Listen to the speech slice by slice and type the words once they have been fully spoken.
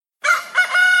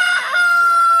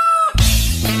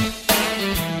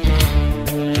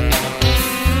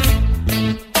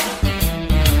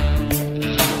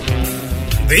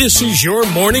This is your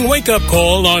morning wake-up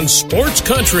call on Sports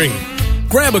Country.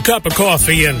 Grab a cup of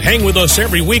coffee and hang with us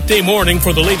every weekday morning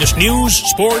for the latest news,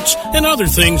 sports, and other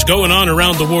things going on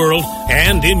around the world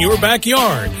and in your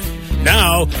backyard.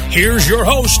 Now, here's your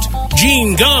host,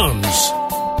 Gene Gumbs.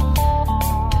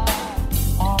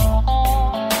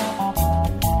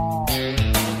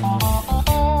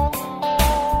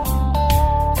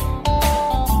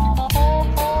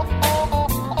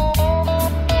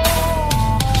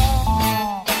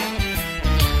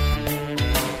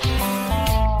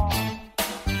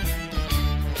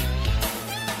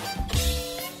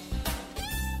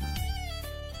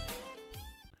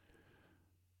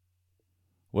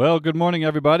 Well, good morning,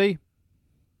 everybody.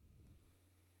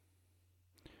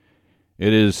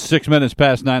 It is 6 minutes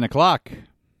past 9 o'clock.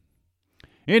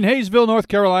 In Hayesville, North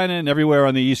Carolina, and everywhere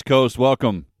on the East Coast,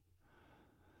 welcome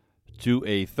to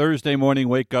a Thursday morning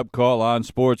wake-up call on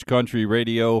Sports Country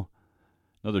Radio.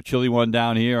 Another chilly one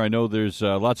down here. I know there's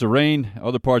lots of rain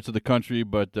other parts of the country,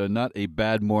 but not a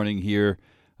bad morning here.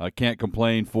 I can't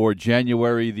complain for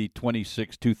January the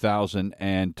 26th,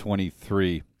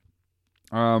 2023.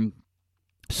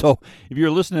 So, if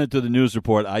you're listening to the news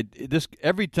report,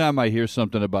 every time I hear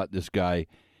something about this guy,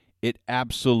 it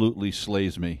absolutely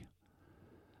slays me.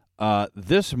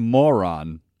 This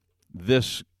moron,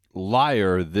 this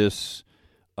liar, this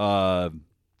I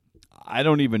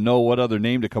don't even know what other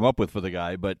name to come up with for the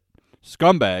guy, but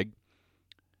scumbag,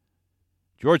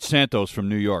 George Santos from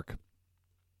New York,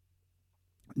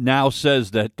 now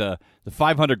says that the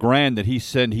 $500,000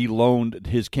 that he loaned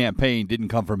his campaign didn't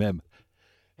come from him.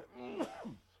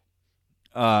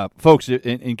 Folks,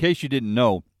 in case you didn't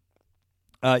know,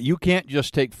 you can't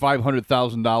just take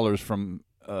 $500,000 from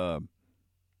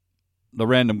the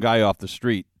random guy off the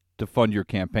street to fund your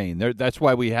campaign. That's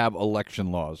why we have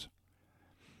election laws.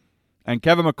 And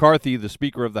Kevin McCarthy, the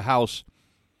Speaker of the House,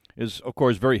 is, of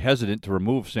course, very hesitant to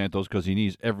remove Santos because he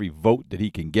needs every vote that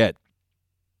he can get,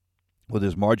 with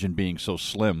his margin being so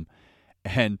slim.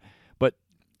 But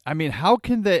I mean, how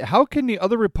can the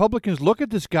other Republicans look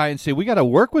at this guy and say, we got to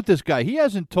work with this guy? He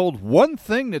hasn't told one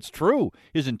thing that's true.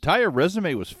 His entire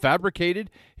resume was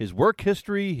fabricated. His work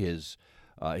history, his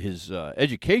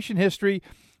education history.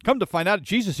 Come to find out,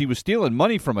 Jesus, he was stealing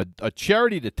money from a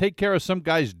charity to take care of some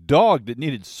guy's dog that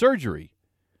needed surgery.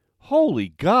 Holy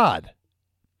God.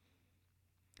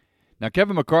 Now,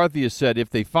 Kevin McCarthy has said if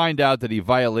they find out that he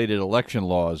violated election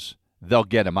laws, they'll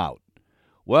get him out.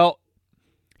 Well,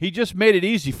 he just made it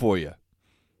easy for you.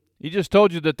 He just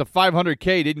told you that the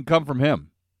 $500,000 didn't come from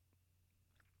him.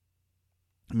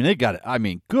 I mean, they got it. I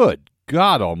mean, good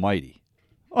God almighty.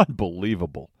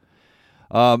 Unbelievable.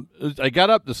 I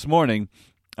got up this morning.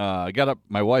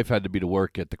 My wife had to be to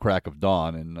work at the crack of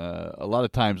dawn, and a lot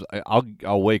of times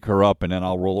I'll wake her up, and then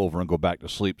I'll roll over and go back to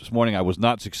sleep. This morning I was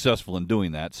not successful in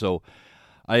doing that, so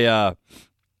I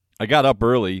got up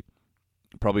early,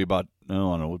 probably about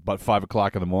 5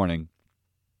 o'clock in the morning.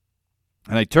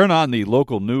 And I turn on the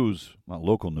local news. Well,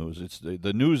 local news. It's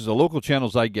the news. The local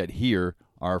channels I get here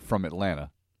are from Atlanta.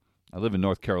 I live in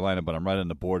North Carolina, but I'm right on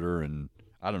the border, and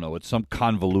I don't know. It's some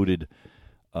convoluted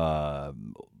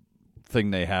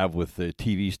thing they have with the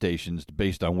TV stations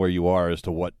based on where you are as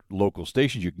to what local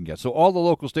stations you can get. So all the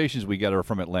local stations we get are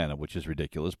from Atlanta, which is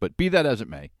ridiculous. But be that as it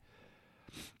may,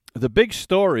 the big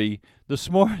story this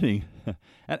morning,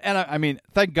 and I mean,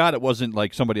 thank God it wasn't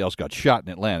like somebody else got shot in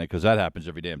Atlanta, because that happens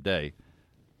every damn day.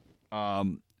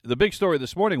 The big story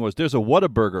this morning was there's a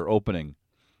Whataburger opening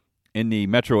in the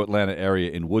metro Atlanta area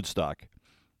in Woodstock.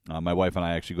 My wife and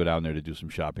I actually go down there to do some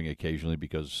shopping occasionally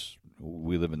because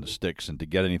we live in the sticks, and to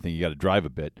get anything, you got to drive a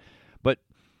bit. But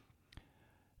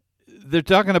they're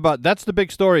talking about, that's the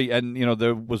big story. And, you know,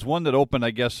 there was one that opened,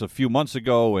 I guess, a few months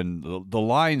ago, and the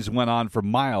lines went on for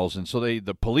miles. And so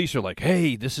the police are like,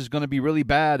 hey, this is going to be really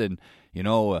bad. And, you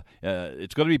know,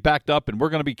 it's going to be backed up, and we're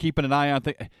going to be keeping an eye on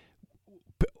things.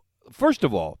 First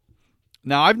of all,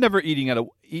 now I've never eaten at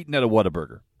a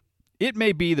Whataburger. It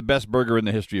may be the best burger in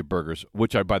the history of burgers,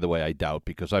 which by the way, I doubt,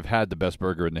 because I've had the best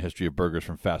burger in the history of burgers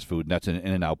from fast food, and that's an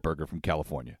In-N-Out burger from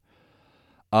California.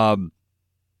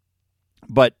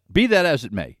 But be that as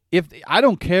it may, I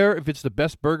don't care if it's the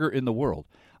best burger in the world.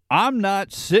 I'm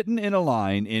not sitting in a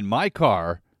line in my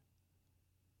car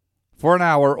for an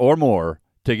hour or more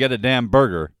to get a damn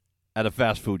burger at a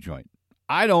fast food joint.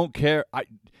 I don't care.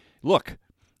 Look,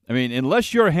 I mean,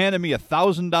 unless you're handing me a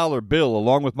 $1,000 bill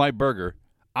along with my burger,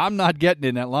 I'm not getting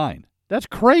in that line. That's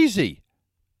crazy.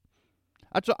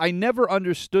 I never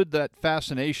understood that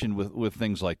fascination with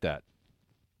things like that.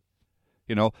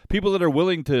 You know, people that are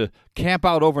willing to camp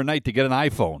out overnight to get an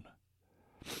iPhone.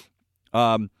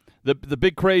 the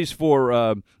big craze for.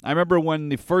 I remember when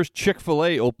the first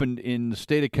Chick-fil-A opened in the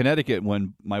state of Connecticut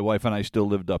when my wife and I still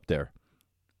lived up there.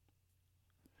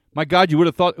 My God, you would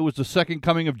have thought it was the second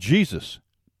coming of Jesus,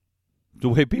 the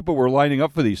way people were lining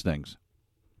up for these things.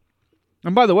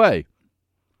 And by the way,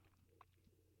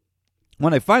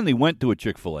 when I finally went to a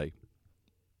Chick-fil-A,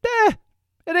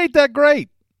 it ain't that great.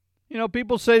 You know,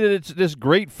 people say that it's this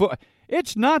great food.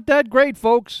 It's not that great,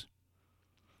 folks.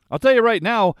 I'll tell you right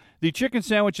now, the chicken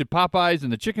sandwich at Popeyes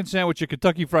and the chicken sandwich at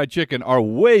Kentucky Fried Chicken are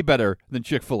way better than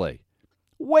Chick-fil-A.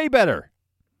 Way better.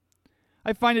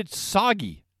 I find it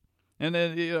soggy and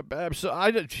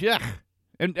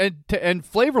and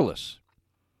flavorless.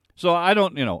 So I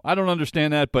don't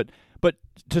understand that, but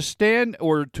to stand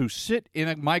or to sit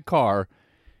in my car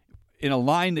in a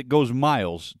line that goes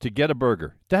miles to get a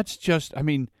burger, that's just, I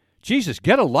mean, Jesus,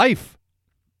 get a life.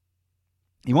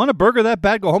 You want a burger that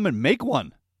bad? Go home and make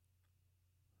one.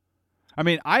 I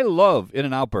mean, I love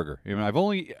In-N-Out Burger. I mean, I've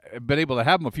only been able to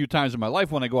have them a few times in my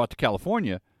life when I go out to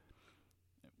California,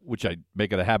 which I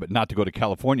make it a habit not to go to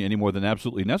California any more than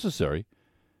absolutely necessary.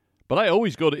 But I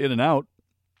always go to In-N-Out.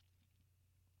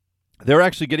 They're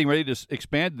actually getting ready to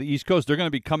expand to the East Coast. They're going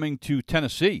to be coming to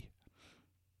Tennessee.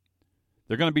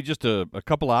 They're going to be just a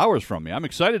couple of hours from me. I'm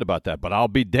excited about that, but I'll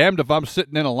be damned if I'm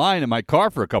sitting in a line in my car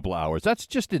for a couple of hours. That's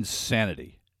just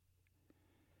insanity.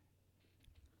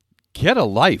 Get a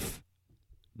life.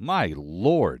 My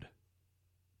Lord.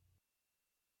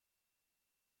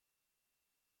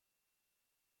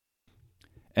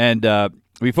 And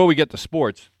before we get to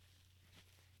sports,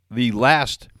 the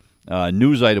last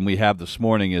news item we have this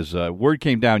morning is word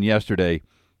came down yesterday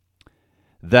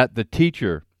that the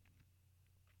teacher,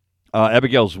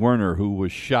 Abigail Zwerner, who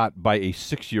was shot by a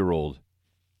 6-year-old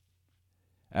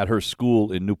at her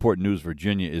school in Newport News,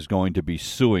 Virginia, is going to be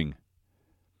suing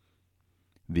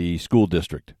the school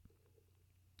district.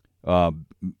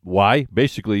 Why?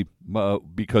 Basically,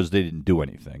 because they didn't do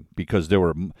anything. Because there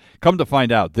were, come to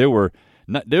find out, there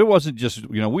wasn't just,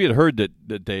 we had heard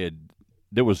that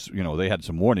they had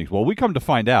some warnings. Well, we come to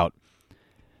find out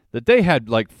that they had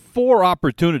like 4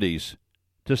 opportunities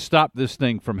to stop this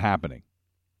thing from happening.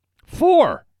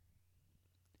 4!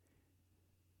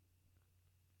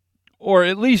 Or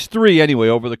at least 3 anyway,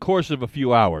 over the course of a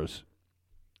few hours.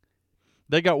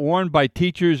 They got warned by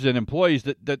teachers and employees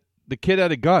that the kid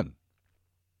had a gun.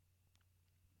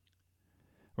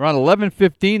 Around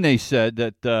 11:15, they said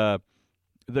that the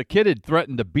kid had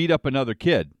threatened to beat up another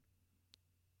kid.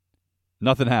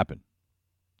 Nothing happened.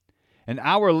 An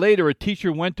hour later, a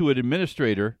teacher went to an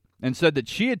administrator and said that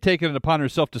she had taken it upon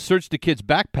herself to search the kid's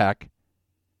backpack,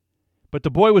 but the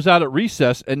boy was out at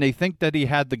recess, and they think that he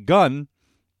had the gun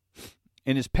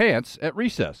in his pants at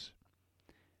recess.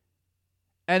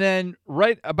 And then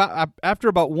after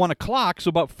about 1 o'clock, so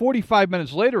about 45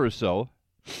 minutes later or so,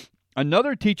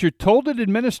 another teacher told an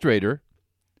administrator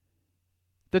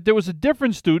that there was a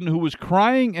different student who was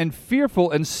crying and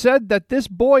fearful and said that this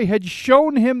boy had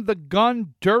shown him the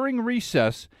gun during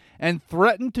recess and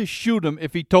threatened to shoot him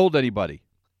if he told anybody.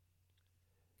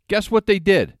 Guess what they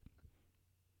did?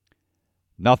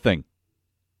 Nothing.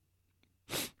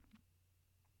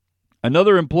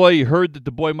 Another employee heard that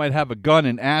the boy might have a gun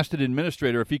and asked an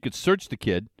administrator if he could search the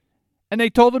kid, and they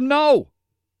told him no.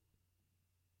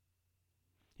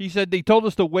 He said, they told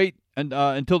us to wait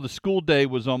until the school day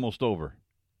was almost over.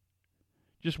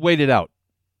 Just wait it out,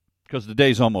 because the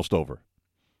day's almost over.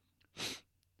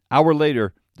 Hour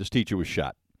later, this teacher was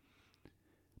shot.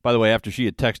 By the way, after she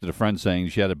had texted a friend saying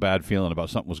she had a bad feeling about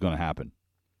something was going to happen.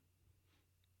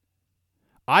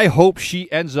 I hope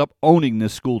she ends up owning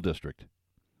this school district.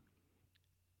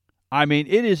 I mean,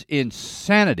 it is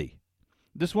insanity.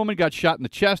 This woman got shot in the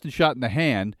chest and shot in the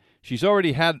hand. She's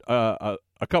already had a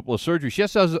couple of surgeries. She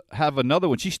has to have another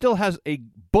one. She still has a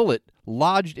bullet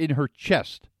lodged in her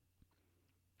chest.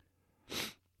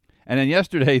 And then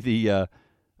yesterday, the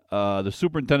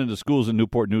superintendent of schools in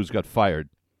Newport News got fired.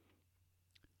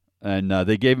 And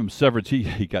they gave him severance.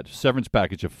 He got a severance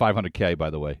package of $500K, by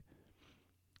the way.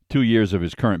 2 years of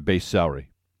his current base salary.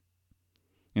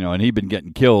 And he'd been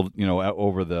getting killed,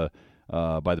 over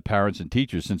by the parents and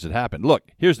teachers since it happened.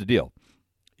 Look, here's the deal.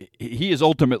 He is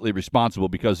ultimately responsible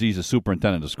because he's a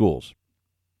superintendent of schools.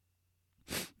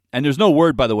 And there's no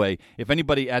word, by the way, if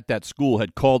anybody at that school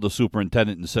had called the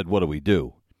superintendent and said, what do we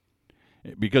do?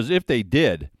 Because if they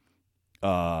did,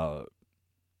 I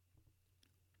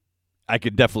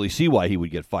could definitely see why he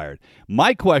would get fired.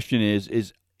 My question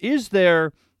is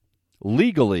there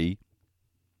legally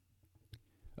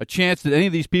a chance that any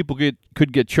of these people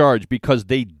could get charged because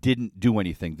they didn't do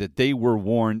anything, that they were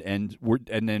warned and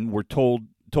then were told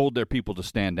their people to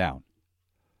stand down?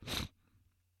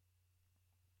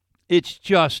 It's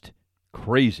just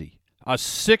crazy. A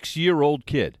 6-year-old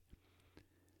kid.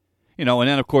 And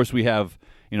then, of course, we have,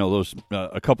 those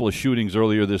a couple of shootings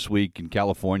earlier this week in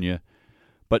California.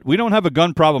 But we don't have a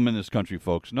gun problem in this country,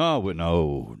 folks. No.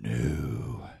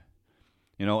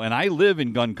 And I live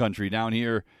in gun country down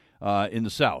here in the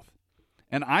South.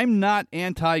 And I'm not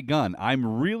anti-gun. I'm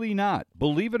really not.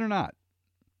 Believe it or not.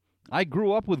 I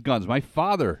grew up with guns. My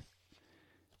father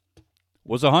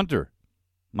was a hunter.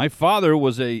 My father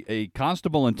was a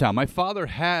constable in town. My father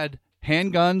had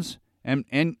handguns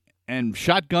and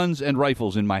shotguns and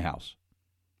rifles in my house.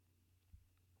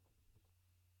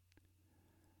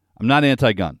 I'm not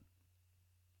anti-gun.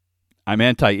 I'm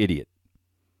anti-idiot.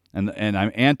 And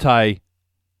I'm anti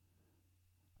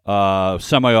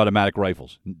semi-automatic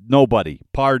rifles. Nobody,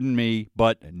 pardon me,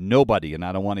 but nobody, and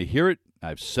I don't want to hear it.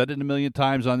 I've said it a million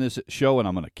times on this show, and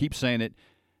I'm going to keep saying it.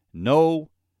 No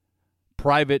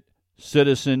private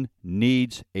citizen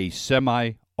needs a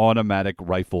semi-automatic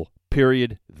rifle,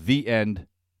 period. The end.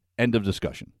 End of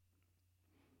discussion.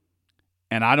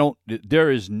 And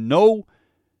there is no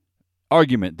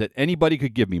argument that anybody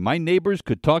could give me. My neighbors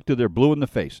could talk to their blue in the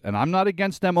face, and I'm not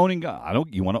against them owning gun.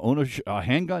 You want to own a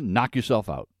handgun? Knock yourself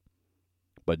out.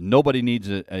 But nobody needs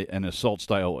an assault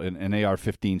style, an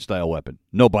AR-15 style weapon.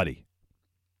 Nobody.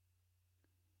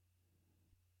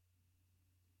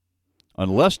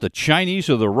 Unless the Chinese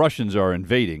or the Russians are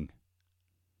invading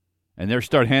and they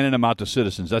start handing them out to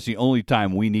citizens, that's the only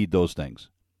time we need those things.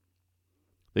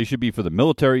 They should be for the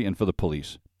military and for the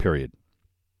police, period.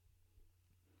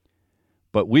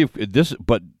 But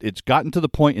it's gotten to the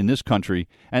point in this country,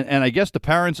 and I guess the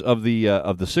parents of the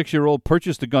 6-year-old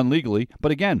purchased the gun legally.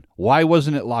 But again, why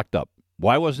wasn't it locked up?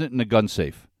 Why wasn't it in a gun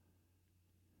safe?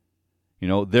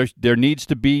 There needs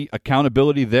to be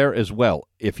accountability there as well.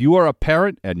 If you are a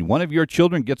parent and one of your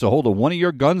children gets a hold of one of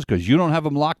your guns because you don't have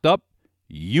them locked up,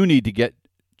 you need to get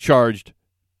charged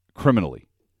criminally.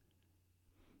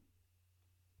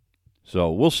 So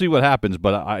we'll see what happens,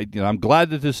 but I'm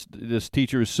glad that this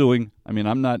teacher is suing. I mean,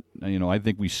 I'm not, I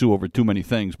think we sue over too many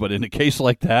things, but in a case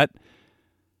like that,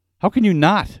 how can you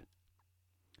not?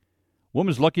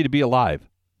 Woman's lucky to be alive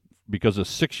because a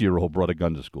 6-year-old brought a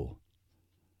gun to school.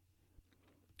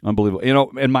 Unbelievable.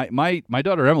 And my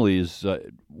daughter Emily is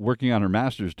working on her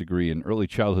master's degree in early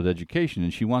childhood education,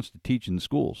 and she wants to teach in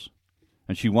schools.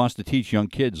 And she wants to teach young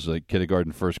kids like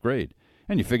kindergarten, first grade.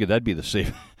 And you figure that'd be the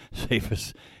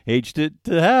safest age to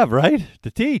have, right?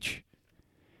 To teach.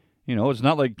 It's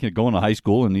not like going to high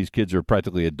school and these kids are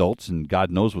practically adults and God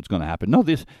knows what's going to happen. No,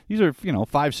 these are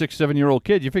 5, 6, 7-year-old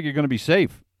kids. You figure you're going to be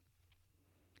safe.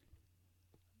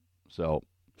 So,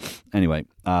 anyway,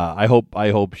 I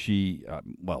hope she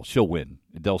she'll win.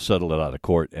 They'll settle it out of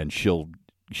court and she'll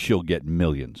get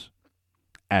millions,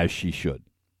 as she should.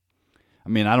 I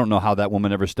mean, I don't know how that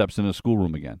woman ever steps in a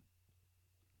schoolroom again.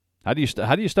 How do you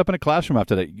step in a classroom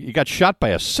after that? You got shot by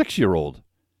a 6-year-old.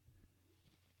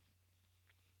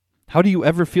 How do you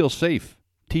ever feel safe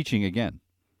teaching again?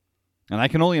 And I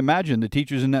can only imagine the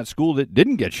teachers in that school that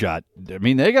didn't get shot. I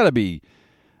mean, they got to be.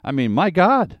 I mean, my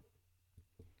God.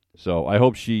 So I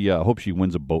hope she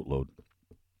wins a boatload.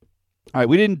 All right,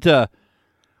 we didn't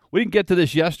get to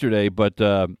this yesterday, but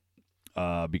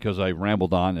because I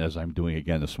rambled on as I'm doing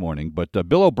again this morning. But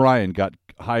Bill O'Brien got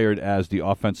hired as the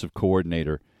offensive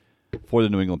coordinator for the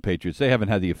New England Patriots. They haven't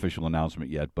had the official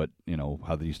announcement yet, but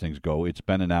how these things go. It's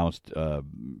been announced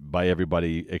by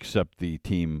everybody except the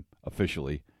team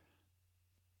officially.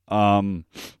 Great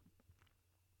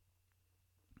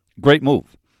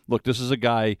move. Look, this is a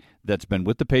guy that's been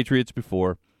with the Patriots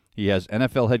before. He has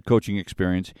NFL head coaching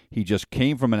experience. He just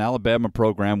came from an Alabama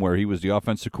program where he was the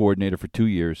offensive coordinator for 2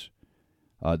 years.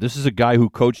 This is a guy who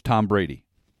coached Tom Brady.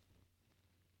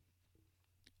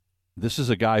 This is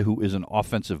a guy who is an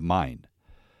offensive mind,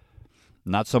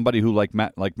 not somebody who like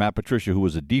Matt Patricia, who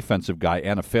was a defensive guy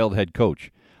and a failed head coach.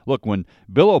 Look, when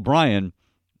Bill O'Brien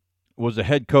was a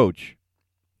head coach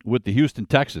with the Houston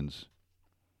Texans,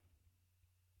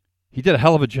 he did a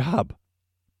hell of a job.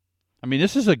 I mean,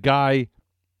 this is a guy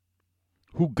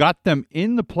who got them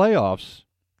in the playoffs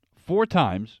 4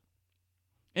 times,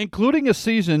 including a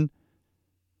season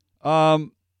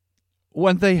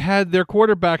when they had their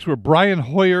quarterbacks were Brian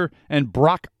Hoyer and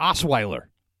Brock Osweiler,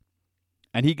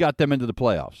 and he got them into the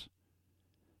playoffs.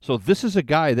 So this is a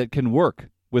guy that can work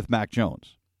with Mac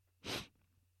Jones.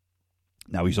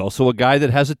 Now, he's also a guy that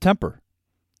has a temper.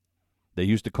 They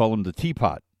used to call him the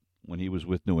teapot when he was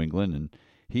with New England, and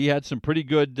he had some pretty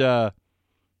good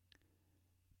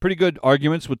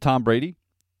arguments with Tom Brady.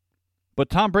 But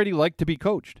Tom Brady liked to be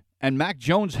coached, and Mac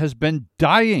Jones has been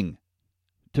dying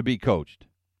to be coached.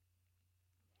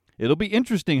 It'll be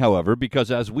interesting, however,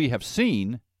 because as we have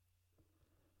seen,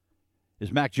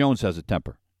 is Mac Jones has a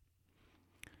temper.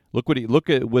 Look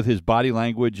at with his body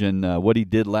language and what he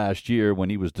did last year when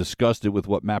he was disgusted with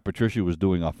what Matt Patricia was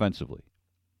doing offensively.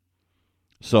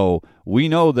 So we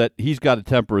know that he's got a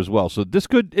temper as well. So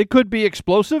it could be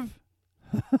explosive,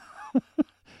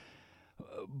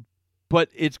 but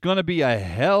it's going to be a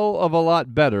hell of a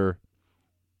lot better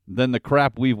than the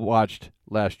crap we've watched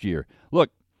last year. Look,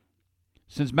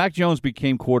 since Mac Jones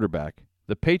became quarterback,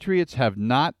 the Patriots have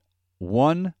not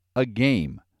won a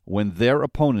game when their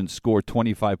opponents score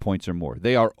 25 points or more.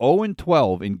 They are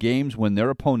 0-12 in games when their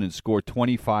opponents score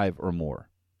 25 or more.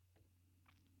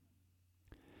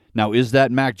 Now, is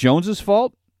that Mac Jones's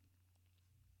fault?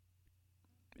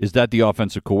 Is that the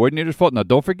offensive coordinator's fault? Now,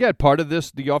 don't forget, part of this,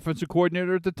 the offensive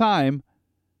coordinator at the time,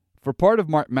 for part of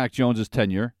Mac Jones's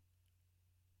tenure,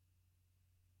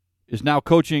 is now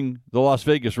coaching the Las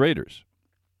Vegas Raiders.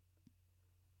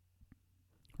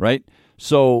 Right?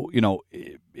 So,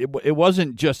 it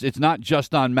wasn't just, it's not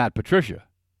just on Matt Patricia.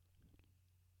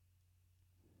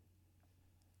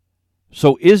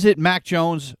 So is it Mac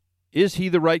Jones? Is he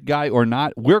the right guy or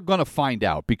not? We're going to find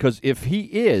out, because if he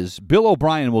is, Bill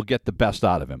O'Brien will get the best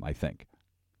out of him, I think.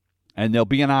 And there'll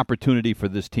be an opportunity for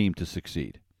this team to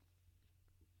succeed.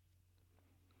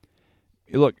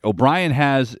 Look, O'Brien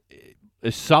has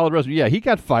a solid resume. Yeah, he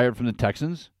got fired from the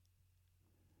Texans.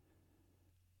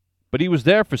 But he was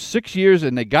there for 6 years,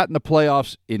 and they got in the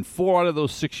playoffs in 4 out of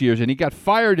those 6 years, and he got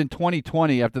fired in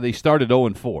 2020 after they started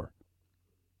 0-4.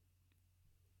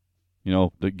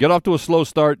 They get off to a slow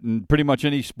start in pretty much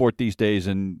any sport these days,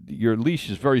 and your leash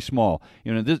is very small.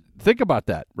 Think about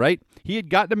that, right? He had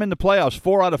gotten them in the playoffs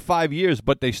 4 out of 5 years,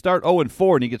 but they start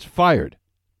 0-4, and he gets fired.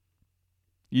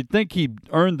 You'd think he'd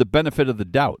earned the benefit of the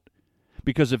doubt,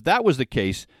 because if that was the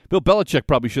case, Bill Belichick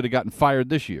probably should have gotten fired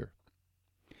this year.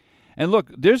 And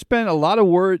look, there's been a lot of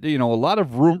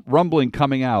rumbling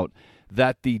coming out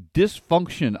that the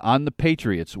dysfunction on the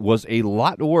Patriots was a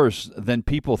lot worse than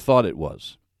people thought it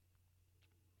was.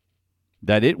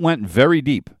 That it went very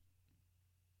deep.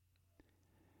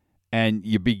 And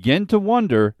you begin to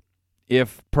wonder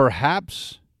if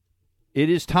perhaps it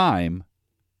is time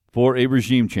for a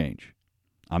regime change.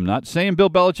 I'm not saying Bill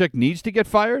Belichick needs to get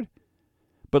fired,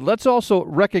 but let's also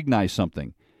recognize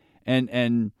something. And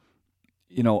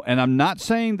I'm not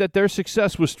saying that their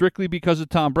success was strictly because of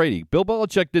Tom Brady. Bill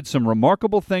Belichick did some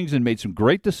remarkable things and made some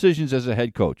great decisions as a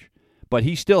head coach. But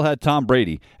he still had Tom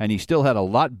Brady, and he still had a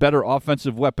lot better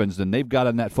offensive weapons than they've got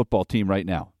on that football team right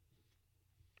now.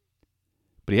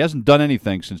 But he hasn't done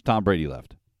anything since Tom Brady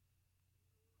left.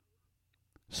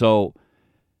 So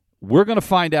we're going to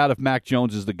find out if Mac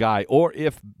Jones is the guy, or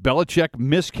if Belichick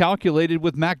miscalculated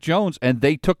with Mac Jones and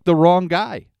they took the wrong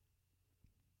guy.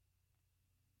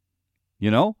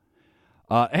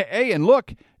 Hey, and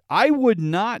look, I would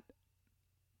not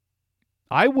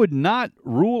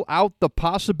rule out the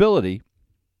possibility.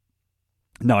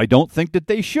 Now, I don't think that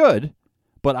they should,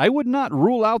 but I would not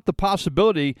rule out the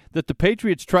possibility that the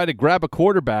Patriots try to grab a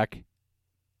quarterback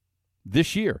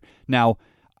this year. Now,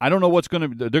 I don't know what's they're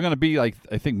going to be, I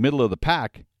think, middle of the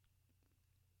pack.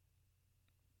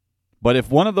 But if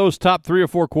one of those top 3 or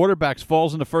 4 quarterbacks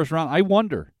falls in the first round, I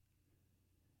wonder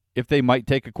if they might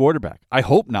take a quarterback. I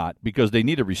hope not, because they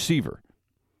need a receiver.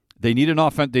 They need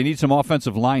They need some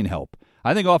offensive line help.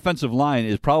 I think offensive line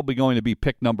is probably going to be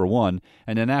pick number 1,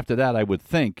 and then after that, I would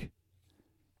think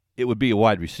it would be a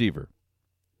wide receiver.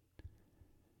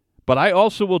 But I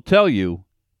also will tell you,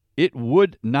 it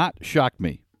would not shock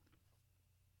me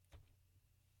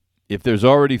if there's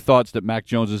already thoughts that Mac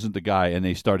Jones isn't the guy and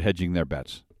they start hedging their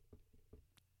bets.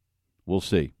 We'll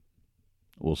see.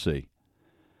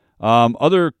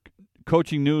 Other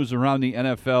coaching news around the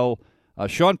NFL.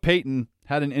 Sean Payton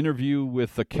had an interview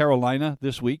with Carolina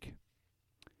this week.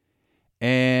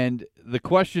 And the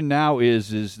question now is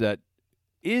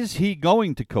he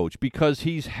going to coach? Because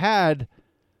he's had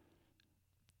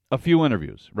a few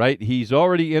interviews, right? He's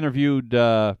already interviewed,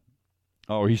 or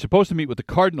he's supposed to meet with the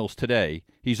Cardinals today.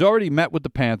 He's already met with the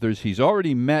Panthers. He's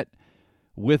already met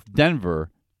with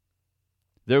Denver.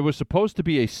 There was supposed to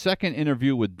be a second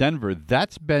interview with Denver.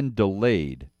 That's been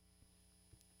delayed.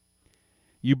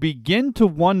 You begin to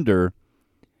wonder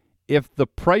if the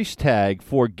price tag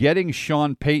for getting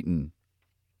Sean Payton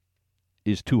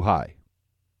is too high.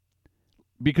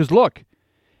 Because look,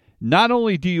 not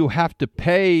only do you have to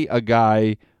pay a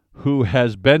guy who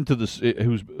has been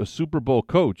who's a Super Bowl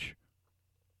coach,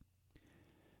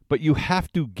 but you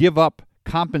have to give up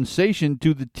compensation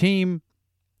to the team,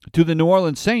 to the New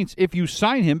Orleans Saints, if you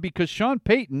sign him, because Sean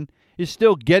Payton is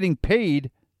still getting paid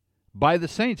by the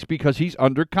Saints because he's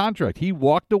under contract. He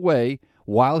walked away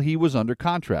while he was under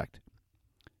contract.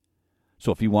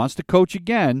 So if he wants to coach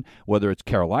again, whether it's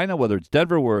Carolina, whether it's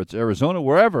Denver, whether it's Arizona,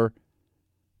 wherever,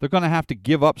 they're going to have to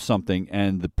give up something.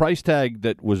 And the price tag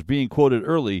that was being quoted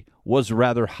early was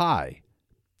rather high,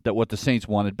 that what the Saints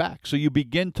wanted back. So you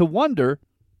begin to wonder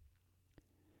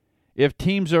if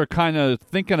teams are kind of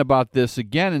thinking about this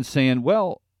again and saying,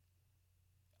 well,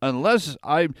 unless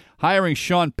I'm hiring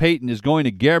Sean Payton is going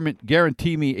to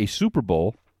guarantee me a Super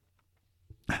Bowl,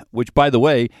 which, by the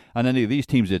way, on any of these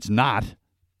teams, it's not,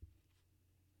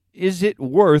 is it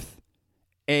worth,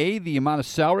 A, the amount of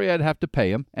salary I'd have to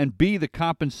pay him, and B, the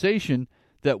compensation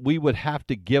that we would have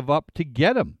to give up to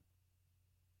get him?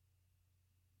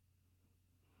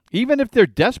 Even if they're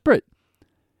desperate,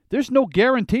 there's no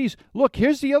guarantees. Look,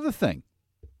 here's the other thing.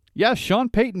 Yes, Sean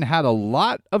Payton had a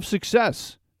lot of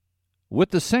success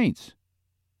with the Saints.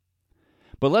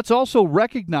 But let's also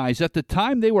recognize at the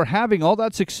time they were having all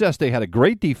that success, they had a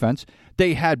great defense.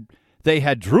 They had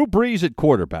Drew Brees at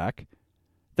quarterback.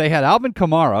 They had Alvin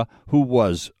Kamara, who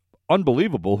was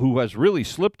unbelievable, who has really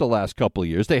slipped the last couple of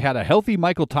years. They had a healthy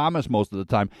Michael Thomas most of the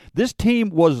time. This team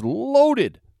was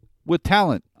loaded with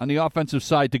talent on the offensive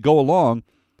side to go along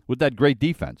with that great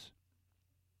defense.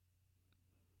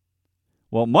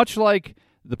 Well, much like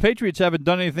the Patriots haven't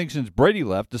done anything since Brady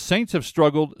left, the Saints have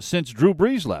struggled since Drew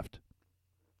Brees left.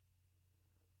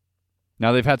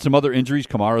 Now, they've had some other injuries.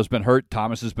 Kamara's been hurt.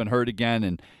 Thomas has been hurt again.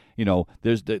 And, you know,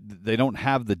 they don't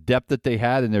have the depth that they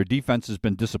had, and their defense has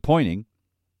been disappointing.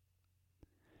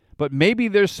 But maybe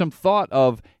there's some thought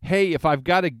of, hey, if I've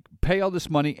got to pay all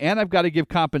this money and I've got to give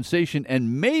compensation,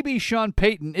 and maybe Sean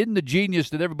Payton isn't the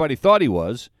genius that everybody thought he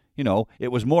was, you know, it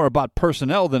was more about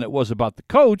personnel than it was about the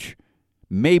coach,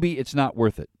 maybe it's not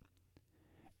worth it.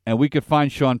 And we could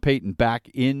find Sean Payton back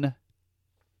in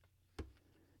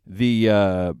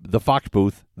the Fox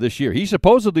booth this year. He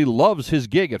supposedly loves his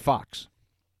gig at Fox.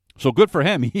 So good for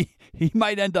him. He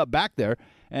might end up back there.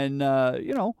 And,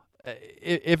 you know,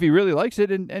 if he really likes it.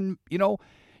 And, you know,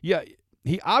 yeah,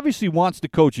 he obviously wants to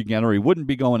coach again, or he wouldn't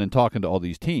be going and talking to all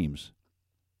these teams.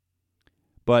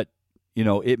 But, you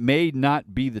know, it may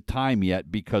not be the time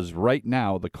yet because right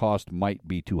now the cost might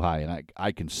be too high. And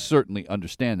I can certainly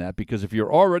understand that, because if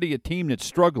you're already a team that's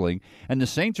struggling and the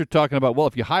Saints are talking about, well,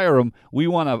 if you hire them, we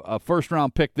want a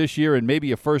first-round pick this year and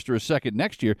maybe a first or a second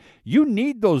next year, you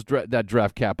need that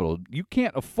draft capital. You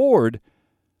can't afford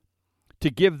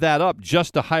to give that up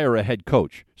just to hire a head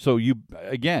coach. So,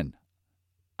 again,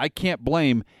 I can't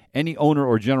blame any owner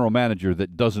or general manager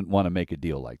that doesn't want to make a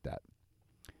deal like that.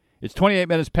 It's 28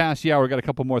 minutes past the hour. We've got a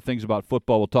couple more things about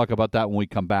football. We'll talk about that when we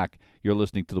come back. You're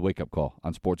listening to The Wake Up Call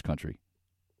on Sports Country.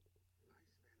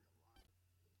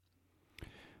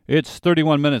 It's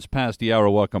 31 minutes past the hour.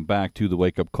 Welcome back to The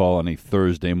Wake Up Call on a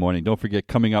Thursday morning. Don't forget,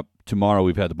 coming up tomorrow,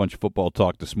 we've had a bunch of football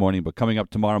talk this morning, but coming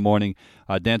up tomorrow morning,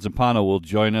 Dan Zampano will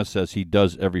join us as he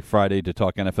does every Friday to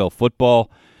talk NFL football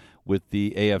with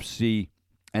the AFC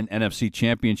and NFC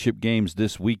championship games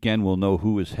this weekend. We'll know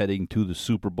who is heading to the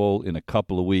Super Bowl in a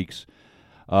couple of weeks.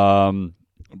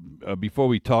 Before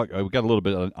we talk, we got a little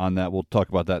bit on that. We'll talk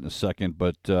about that in a second.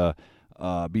 But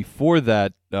before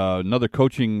that,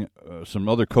 some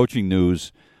other coaching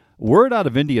news. Word out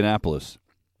of Indianapolis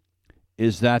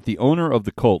is that the owner of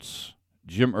the Colts,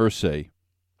 Jim Irsay,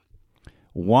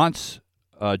 wants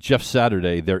Jeff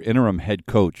Saturday, their interim head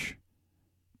coach,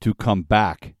 to come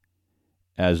back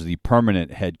as the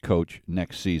permanent head coach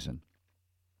next season.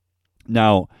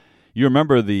 Now, you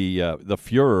remember the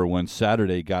furor when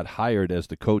Saturday got hired as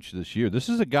the coach this year. This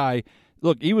is a guy,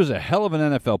 look, he was a hell of an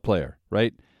NFL player,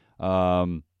 right?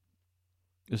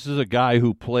 This is a guy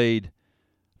who played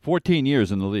 14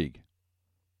 years in the league.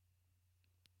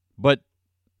 But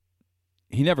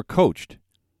he never coached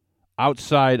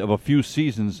outside of a few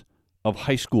seasons of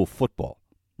high school football,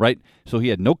 right? So he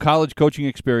had no college coaching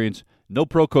experience, no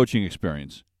pro coaching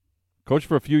experience. Coached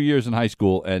for a few years in high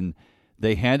school, and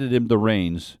they handed him the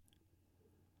reins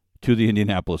to the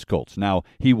Indianapolis Colts. Now,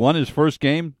 he won his first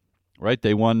game, right?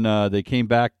 They won. They came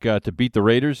back to beat the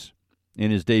Raiders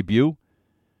in his debut,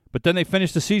 but then they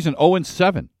finished the season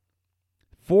 0-7,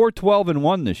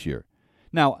 4-12-1 this year.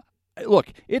 Now,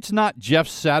 look, it's not Jeff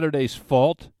Saturday's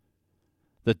fault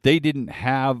that they didn't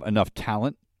have enough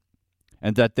talent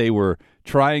and that they were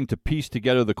trying to piece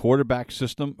together the quarterback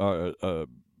system,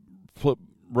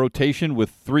 rotation with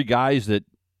three guys that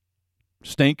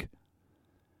stink.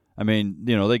 I mean,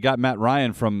 you know, they got Matt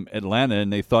Ryan from Atlanta,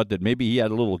 and they thought that maybe he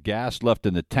had a little gas left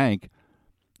in the tank,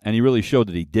 and he really showed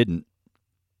that he didn't.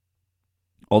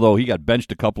 Although he got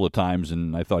benched a couple of times,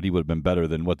 and I thought he would have been better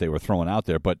than what they were throwing out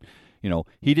there. But, you know,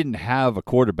 he didn't have a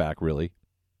quarterback, really.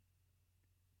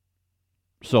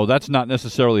 So that's not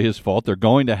necessarily his fault. They're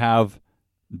going to have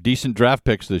decent draft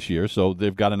picks this year, so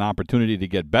they've got an opportunity to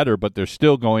get better, but they're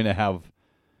still going to have,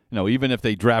 even if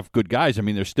they draft good guys,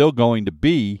 they're still going to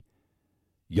be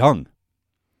young.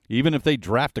 Even if they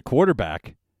draft a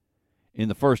quarterback in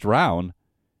the first round,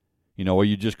 are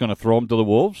you just going to throw them to the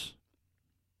Wolves?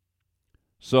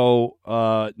 So,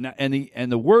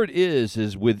 and the word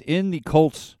is within the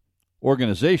Colts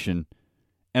organization,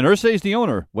 and Irsay's the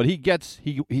owner. What he gets,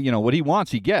 what he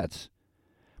wants, he gets.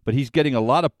 But he's getting a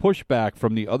lot of pushback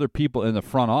from the other people in the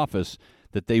front office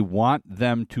that they want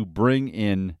them to bring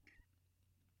in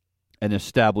an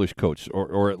established coach,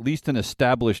 or at least an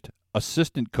established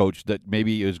assistant coach that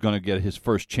maybe is going to get his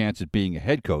first chance at being a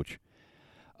head coach.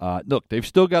 Look, they've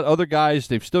still got other guys.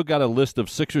 They've still got a list of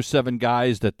 6 or 7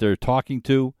 guys that they're talking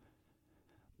to.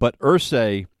 But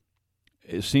Irsay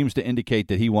seems to indicate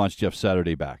that he wants Jeff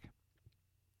Saturday back.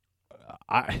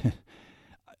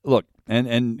 Look,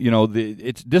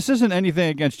 this isn't anything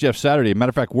against Jeff Saturday. Matter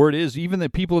of fact, word is even the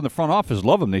people in the front office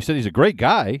love him. They said he's a great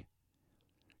guy.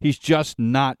 He's just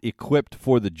not equipped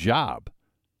for the job.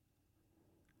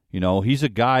 He's a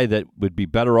guy that would be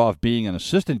better off being an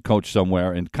assistant coach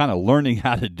somewhere and kind of learning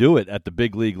how to do it at the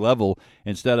big league level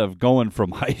instead of going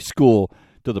from high school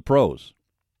to the pros.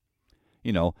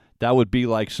 That would be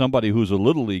like somebody who's a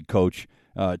little league coach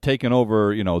taking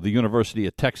over, the University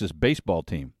of Texas baseball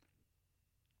team,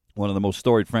 one of the most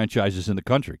storied franchises in the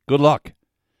country. Good luck.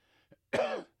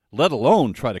 Let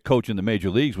alone try to coach in the major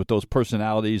leagues with those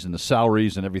personalities and the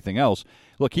salaries and everything else.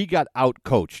 Look, he got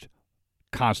out-coached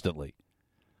constantly.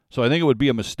 So I think it would be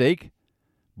a mistake,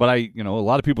 but a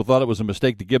lot of people thought it was a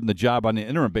mistake to give him the job on the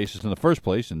interim basis in the first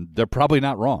place, and they're probably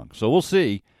not wrong. So we'll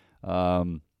see.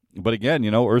 But again,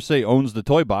 Irsay owns the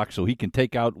toy box, so he can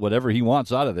take out whatever he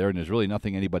wants out of there, and there's really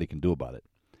nothing anybody can do about it.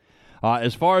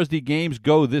 As far as the games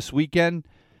go this weekend,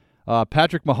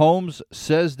 Patrick Mahomes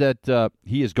says that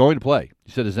he is going to play.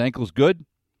 He said his ankle's good.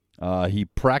 He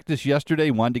practiced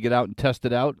yesterday, wanted to get out and test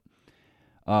it out.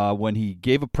 When he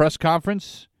gave a press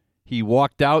conference, he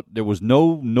walked out. There was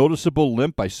no noticeable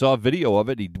limp. I saw a video of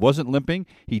it. He wasn't limping.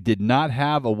 He did not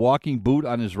have a walking boot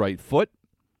on his right foot.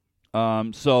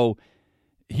 So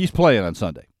he's playing on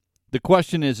Sunday. The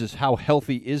question is how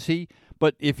healthy is he?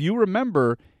 But if you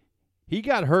remember, he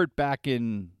got hurt back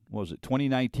in,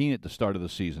 2019 at the start of the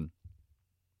season.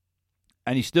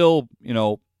 And he still,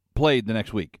 played the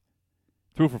next week.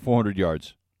 Threw for 400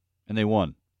 yards. And they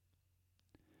won.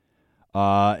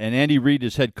 And Andy Reid,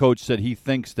 his head coach, said he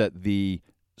thinks that the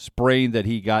sprain that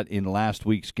he got in last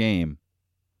week's game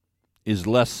is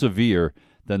less severe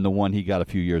than the one he got a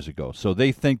few years ago. So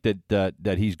they think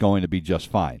that he's going to be just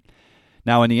fine.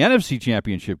 Now, in the NFC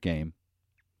Championship game,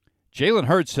 Jalen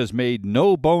Hurts has made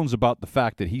no bones about the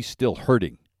fact that he's still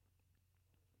hurting.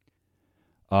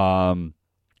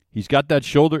 He's got that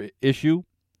shoulder issue.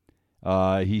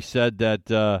 He said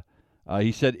that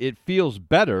it feels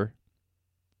better,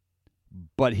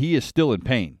 but he is still in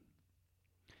pain.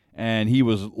 And he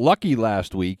was lucky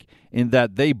last week in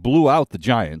that they blew out the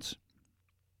Giants.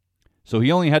 So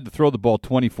he only had to throw the ball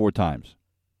 24 times.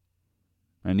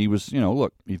 And he was,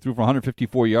 he threw for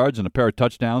 154 yards and a pair of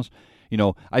touchdowns.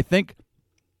 I think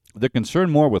the concern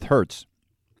more with Hurts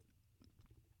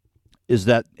is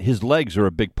that his legs are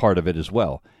a big part of it as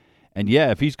well. And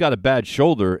yeah, if he's got a bad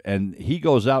shoulder and he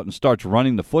goes out and starts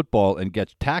running the football and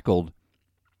gets tackled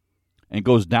and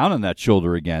goes down on that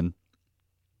shoulder again,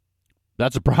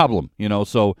 that's a problem,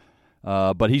 So,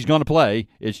 but he's going to play.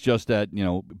 It's just that,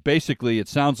 basically it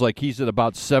sounds like he's at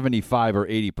about 75 or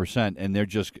 80%, and they're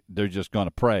just going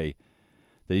to pray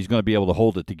that he's going to be able to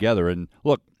hold it together. And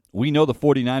look, we know the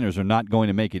 49ers are not going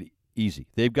to make it easy.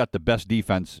 They've got the best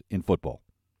defense in football,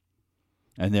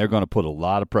 and they're going to put a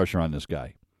lot of pressure on this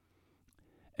guy.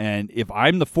 And if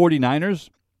I'm the 49ers,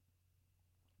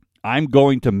 I'm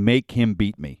going to make him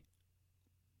beat me.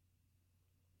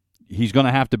 He's going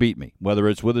to have to beat me, whether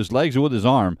it's with his legs or with his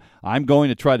arm. I'm going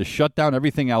to try to shut down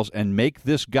everything else and make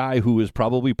this guy who is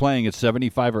probably playing at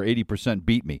 75 or 80%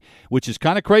 beat me, which is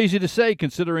kind of crazy to say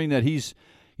considering that he's,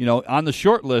 on the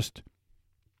short list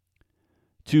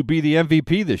to be the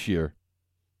MVP this year,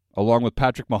 along with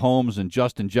Patrick Mahomes and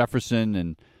Justin Jefferson,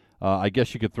 and I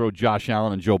guess you could throw Josh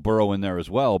Allen and Joe Burrow in there as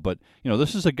well. But,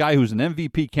 this is a guy who's an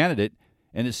MVP candidate,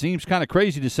 and it seems kind of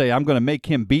crazy to say I'm going to make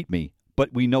him beat me.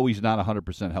 But we know he's not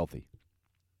 100% healthy.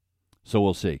 So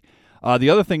we'll see. The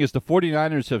other thing is the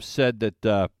 49ers have said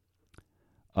that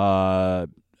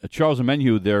Charles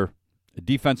Omenihu, their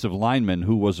defensive lineman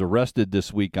who was arrested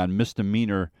this week on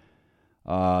misdemeanor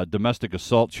domestic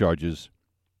assault charges,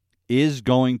 is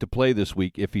going to play this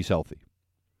week if he's healthy.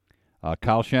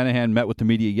 Kyle Shanahan met with the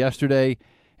media yesterday,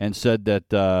 and said that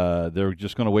they're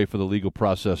just going to wait for the legal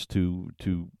process to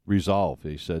resolve.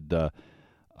 He said, the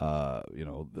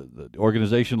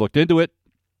organization looked into it,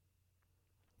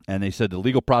 and they said the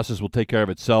legal process will take care of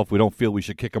itself. We don't feel we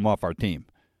should kick him off our team.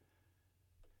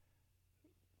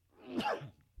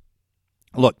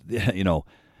 Look,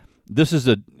 this is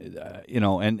and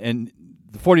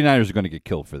the 49ers are going to get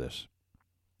killed for this.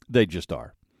 They just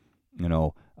are.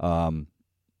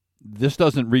 This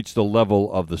doesn't reach the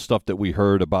level of the stuff that we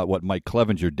heard about what Mike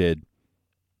Clevenger did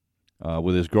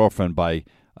with his girlfriend by,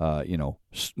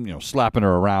 slapping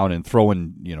her around and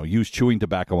throwing, used chewing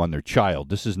tobacco on their child.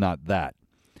 This is not that.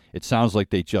 It sounds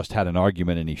like they just had an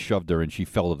argument and he shoved her and she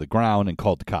fell to the ground and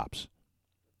called the cops.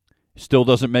 Still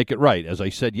doesn't make it right. As I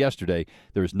said yesterday,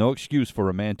 there is no excuse for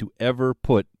a man to ever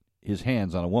put his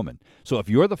hands on a woman. So if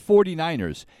you're the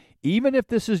 49ers, even if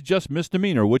this is just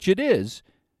misdemeanor, which it is,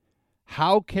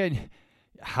 how can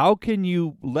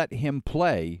you let him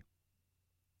play?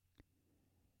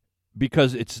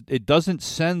 Because it doesn't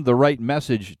send the right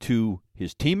message to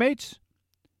his teammates,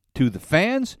 to the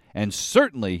fans, and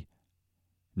certainly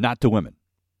not to women.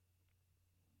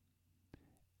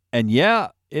 And yeah,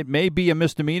 it may be a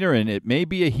misdemeanor and it may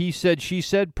be a he said, she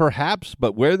said, perhaps,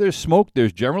 but where there's smoke,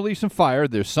 there's generally some fire.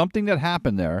 There's something that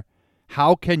happened there.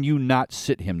 How can you not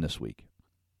sit him this week?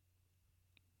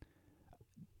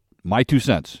 My 2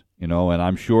 cents, and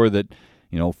I'm sure that,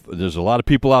 there's a lot of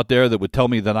people out there that would tell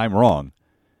me that I'm wrong.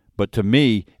 But to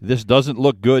me, this doesn't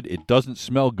look good. It doesn't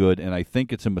smell good. And I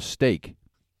think it's a mistake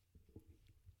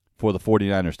for the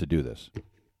 49ers to do this.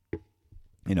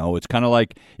 It's kind of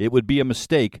like it would be a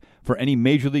mistake for any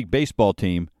Major League Baseball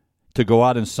team to go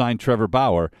out and sign Trevor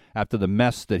Bauer after the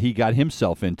mess that he got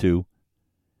himself into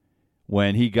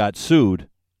when he got sued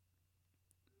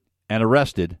and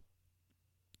arrested,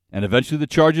 and eventually the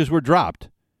charges were dropped.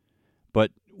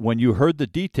 But when you heard the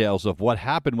details of what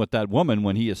happened with that woman,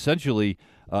 when he essentially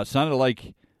sounded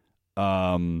like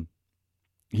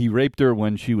he raped her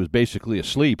when she was basically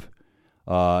asleep,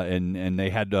 and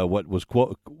they had what was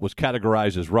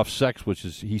categorized as rough sex, which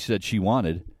is he said she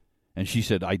wanted, and she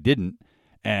said I didn't.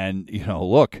 And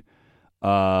look,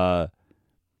 again,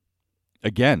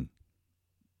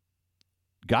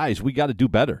 guys, we got to do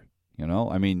better.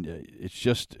 It's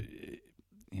just,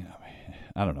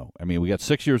 I don't know. We got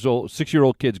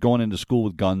 6-year-old kids going into school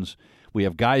with guns. We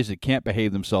have guys that can't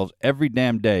behave themselves every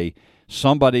damn day.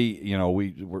 Somebody,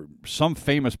 some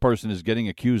famous person is getting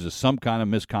accused of some kind of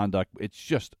misconduct. It's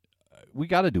just, we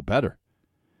got to do better.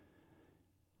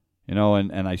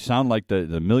 And I sound like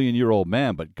the million-year-old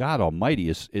man, but God Almighty,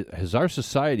 has our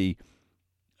society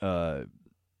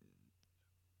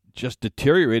just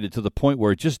deteriorated to the point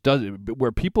where it just does,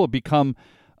 where people have become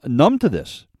numb to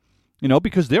this?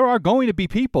 Because there are going to be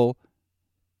people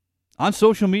on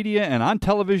social media and on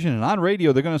television and on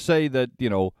radio, they're going to say that,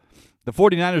 the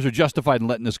 49ers are justified in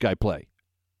letting this guy play.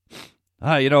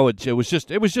 It was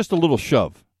just a little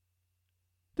shove.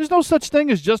 There's no such thing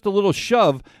as just a little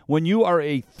shove when you are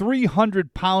a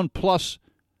 300-pound-plus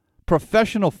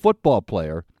professional football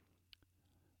player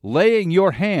laying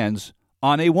your hands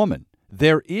on a woman.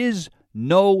 There is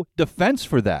no defense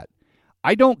for that.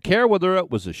 I don't care whether it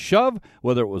was a shove,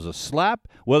 whether it was a slap,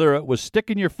 whether it was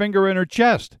sticking your finger in her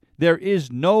chest. There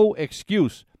is no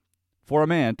excuse for a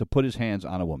man to put his hands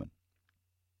on a woman.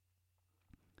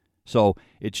 So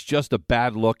it's just a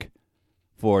bad look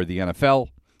for the NFL,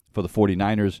 for the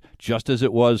 49ers, just as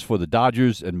it was for the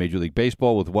Dodgers and Major League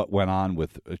Baseball with what went on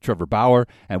with Trevor Bauer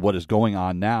and what is going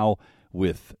on now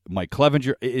with Mike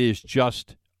Clevenger. It is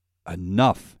just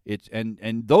enough.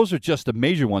 And those are just the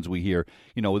major ones we hear.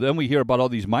 Then we hear about all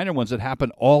these minor ones that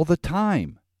happen all the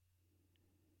time.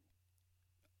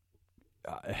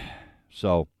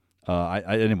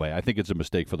 Anyway, I think it's a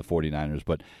mistake for the 49ers.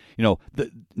 But,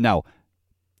 now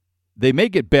they may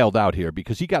get bailed out here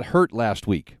because he got hurt last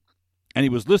week. And he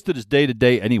was listed as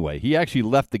day-to-day anyway. He actually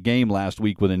left the game last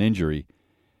week with an injury.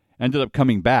 Ended up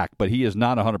coming back, but he is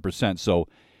not 100%. So,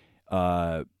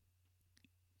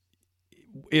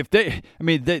 if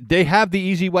they have the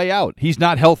easy way out. He's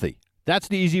not healthy. That's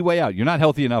the easy way out. You're not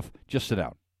healthy enough. Just sit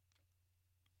down.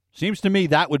 Seems to me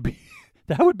that would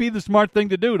be the smart thing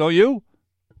to do, don't you?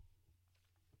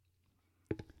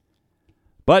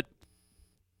 But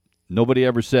nobody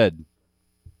ever said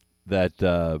that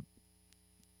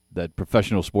that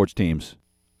professional sports teams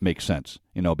make sense,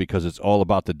 because it's all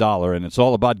about the dollar and it's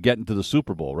all about getting to the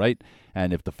Super Bowl, right?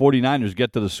 And if the 49ers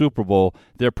get to the Super Bowl,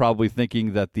 they're probably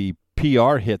thinking that the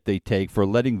PR hit they take for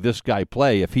letting this guy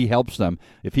play, if he helps them,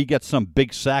 if he gets some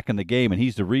big sack in the game and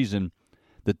he's the reason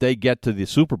that they get to the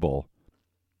Super Bowl,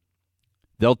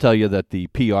 they'll tell you that the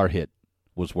PR hit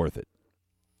was worth it.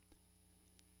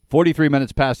 43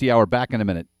 minutes past the hour. Back in a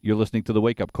minute. You're listening to the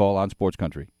Wake Up Call on Sports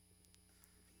Country.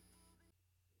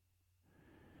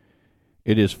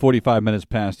 It is 45 minutes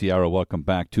past the hour. Welcome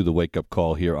back to the Wake Up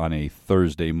Call here on a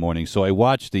Thursday morning. So I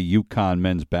watched the UConn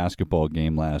men's basketball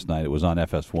game last night. It was on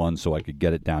FS1, so I could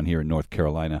get it down here in North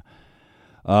Carolina.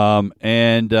 Look,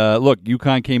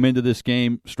 UConn came into this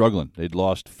game struggling. They'd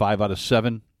lost 5 out of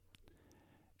 7,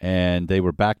 and they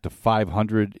were back to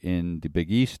 500 in the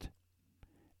Big East.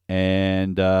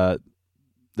 And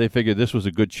they figured this was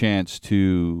a good chance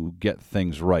to get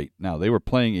things right. Now, they were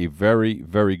playing a very,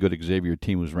 very good Xavier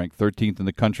team who was ranked 13th in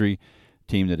the country,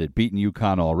 team that had beaten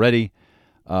UConn already.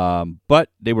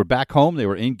 But they were back home. They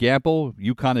were in Gampel.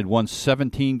 UConn had won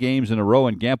 17 games in a row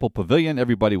in Gampel Pavilion.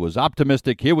 Everybody was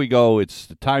optimistic. Here we go. It's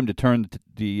the time to turn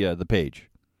the page.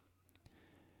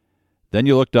 Then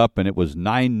you looked up, and it was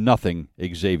 9-0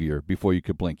 Xavier before you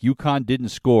could blink. UConn didn't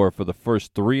score for the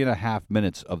first 3.5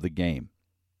 minutes of the game.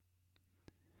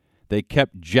 They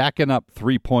kept jacking up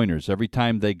three-pointers. Every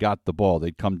time they got the ball,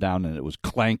 they'd come down, and it was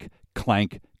clank,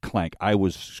 clank, clank. I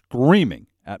was screaming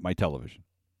at my television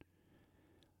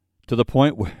to the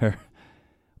point where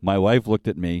my wife looked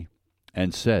at me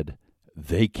and said,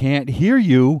 "They can't hear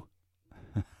you."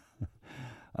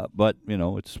 But,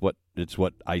 it's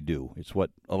what I do. It's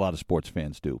what a lot of sports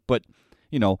fans do. But,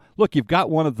 look, you've got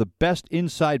one of the best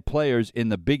inside players in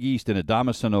the Big East in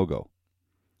Adama Sanogo.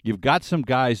 You've got some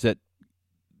guys that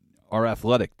are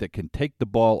athletic, that can take the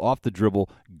ball off the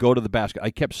dribble, go to the basket. I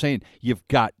kept saying, you've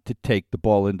got to take the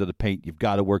ball into the paint. You've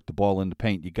got to work the ball in the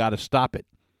paint. You got to stop it.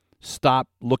 Stop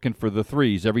looking for the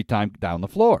threes every time down the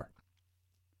floor.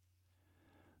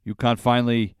 UConn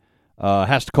finally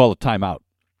has to call a timeout.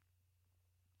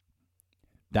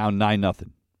 Down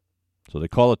 9-0. So they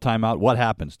call a timeout. What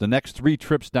happens? The next 3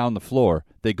 trips down the floor,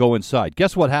 they go inside.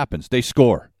 Guess what happens? They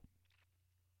score.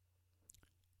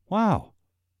 Wow.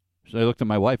 So I looked at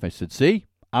my wife. I said, "See,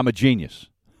 I'm a genius."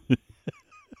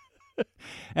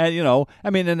 And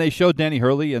and they showed Danny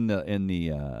Hurley in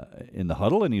the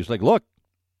huddle, and he was like, "Look,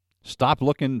 stop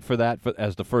looking for that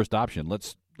as the first option.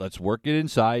 Let's work it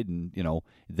inside, and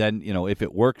then if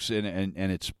it works and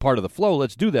it's part of the flow,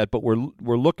 let's do that. But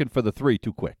we're looking for the 3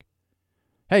 too quick."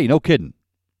 Hey, no kidding.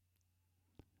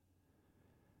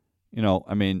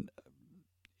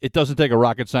 It doesn't take a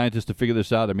rocket scientist to figure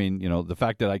this out. The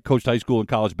fact that I coached high school and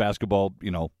college basketball,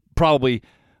 probably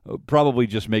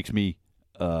just makes me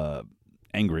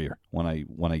angrier when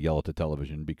I yell at the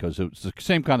television, because it's the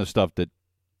same kind of stuff that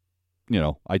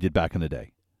I did back in the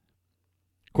day.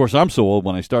 Of course, I'm so old.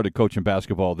 When I started coaching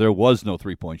basketball, there was no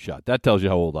 3-point shot. That tells you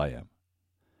how old I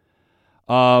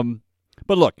am.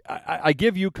 But look, I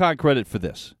give UConn credit for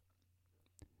this.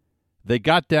 They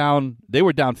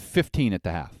were down 15 at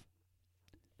the half.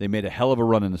 They made a hell of a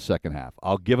run in the second half.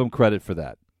 I'll give them credit for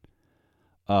that.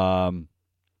 But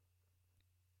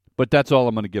that's all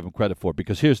I'm going to give them credit for,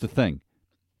 because here's the thing.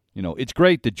 It's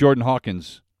great that Jordan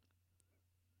Hawkins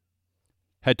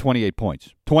had 28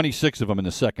 points, 26 of them in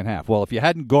the second half. Well, if you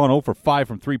hadn't gone 0 for 5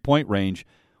 from three-point range,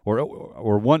 or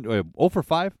 0 for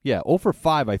 5? Yeah, 0 for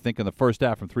 5, I think, in the first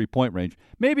half from three-point range,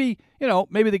 maybe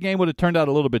the game would have turned out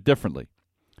a little bit differently.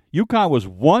 UConn was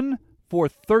 1 for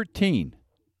 13.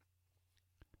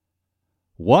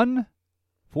 1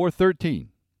 for 13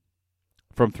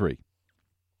 from 3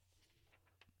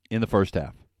 in the first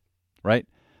half, right?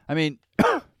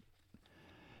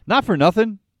 Not for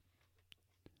nothing,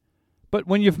 but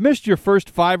when you've missed your first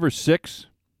 5 or 6,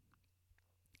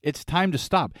 it's time to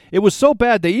stop. It was so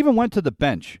bad they even went to the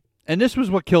bench, and this was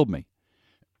what killed me.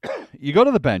 You go to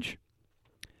the bench,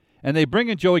 and they bring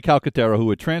in Joey Calcaterra, who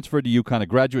had transferred to UConn, a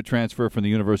graduate transfer from the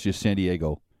University of San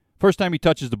Diego. First time he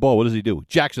touches the ball, what does he do?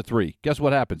 Jacks a 3. Guess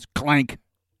what happens? Clank.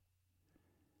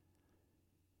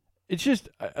 It's just,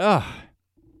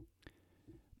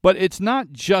 But it's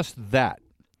not just that.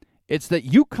 It's that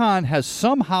UConn has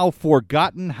somehow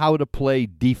forgotten how to play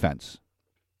defense.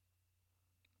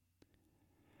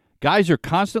 Guys are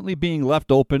constantly being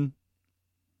left open.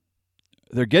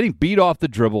 They're getting beat off the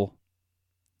dribble.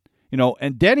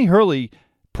 And Danny Hurley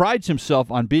prides himself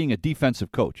on being a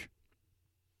defensive coach.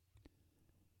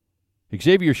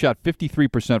 Xavier shot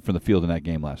 53% from the field in that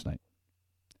game last night.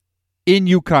 In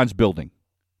UConn's building.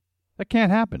 That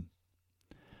can't happen.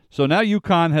 So now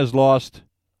UConn has lost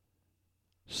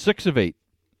 6 of 8.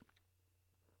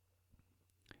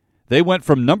 They went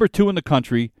from number 2 in the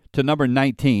country to number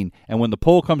 19, and when the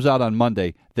poll comes out on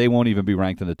Monday, they won't even be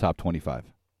ranked in the top 25.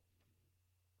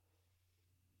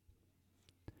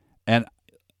 And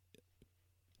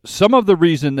some of the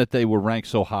reason that they were ranked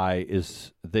so high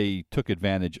is they took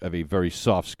advantage of a very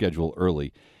soft schedule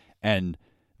early, and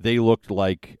they looked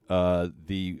like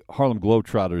the Harlem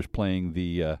Globetrotters playing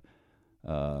the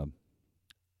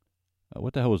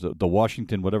what the hell was the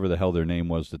Washington, whatever the hell their name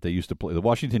was that they used to play, the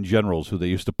Washington Generals, who they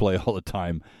used to play all the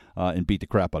time and beat the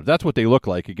crap out of. That's what they look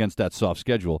like against that soft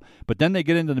schedule. But then they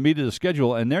get into the meat of the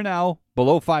schedule, and they're now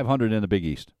below 500 in the Big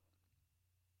East.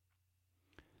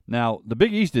 Now, the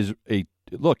Big East is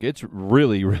it's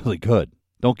really, really good.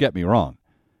 Don't get me wrong.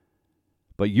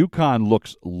 But UConn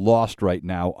looks lost right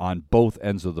now on both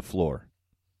ends of the floor.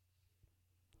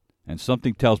 And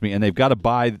something tells me, and they've got to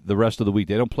bye the rest of the week.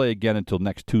 They don't play again until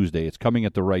next Tuesday. It's coming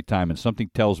at the right time, and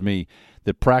something tells me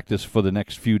that practice for the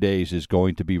next few days is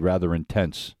going to be rather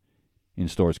intense in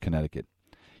Storrs, Connecticut.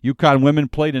 UConn women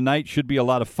play tonight. Should be a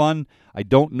lot of fun. I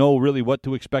don't know really what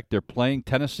to expect. They're playing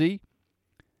Tennessee.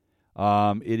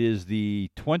 It is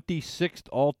the 26th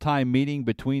all-time meeting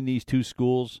between these two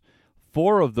schools.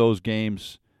 4 of those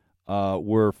games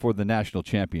were for the national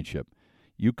championship.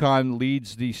 UConn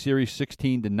leads the series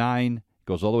 16-9,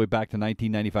 goes all the way back to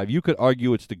 1995. You could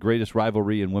argue it's the greatest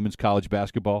rivalry in women's college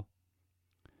basketball.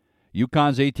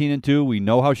 UConn's 18-2. We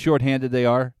know how shorthanded they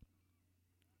are.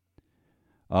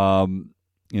 Azzi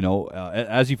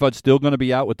Fudd's still going to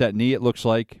be out with that knee, it looks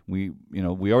like. We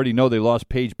already know they lost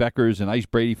Paige Beckers and Ice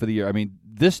Brady for the year. I mean,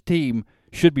 this team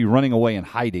should be running away and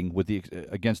hiding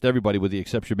against everybody with the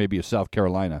exception maybe of South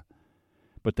Carolina.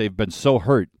 But they've been so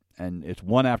hurt. And it's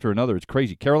one after another. It's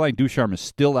crazy. Caroline Ducharme is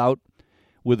still out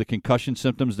with the concussion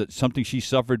symptoms, that something she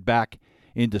suffered back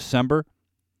in December.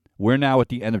 We're now at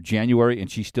the end of January,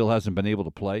 and she still hasn't been able to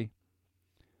play.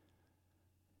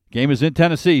 Game is in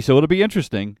Tennessee, so it'll be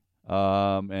interesting,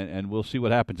 and we'll see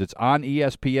what happens. It's on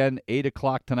ESPN, 8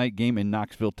 o'clock tonight, game in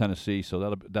Knoxville, Tennessee,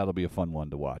 so that'll be a fun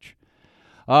one to watch.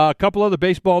 A couple other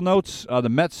baseball notes. The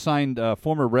Mets signed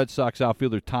former Red Sox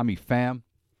outfielder Tommy Pham.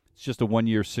 It's just a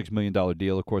 1-year, $6 million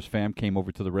deal. Of course, Pham came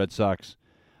over to the Red Sox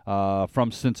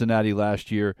from Cincinnati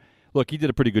last year. Look, he did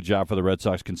a pretty good job for the Red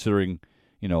Sox considering,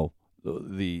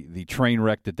 the train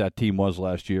wreck that team was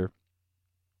last year.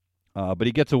 But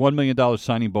he gets a $1 million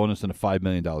signing bonus and a $5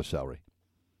 million salary.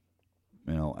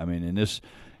 In this,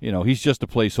 he's just a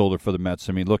placeholder for the Mets.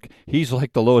 I mean, look, he's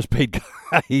like the lowest paid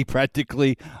guy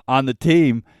practically on the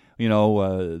team.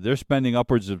 They're spending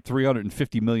upwards of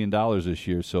 $350 million this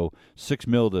year, so $6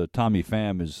 million to Tommy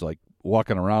Pham is like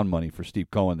walking around money for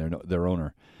Steve Cohen, their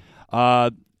owner.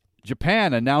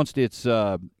 Japan announced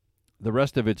the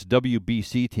rest of its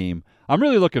WBC team. I'm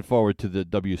really looking forward to the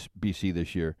WBC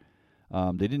this year.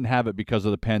 They didn't have it because of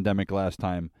the pandemic last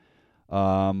time,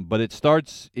 but it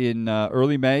starts in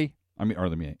early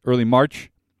March,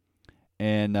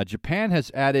 and Japan has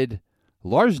added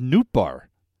Lars Nootbaar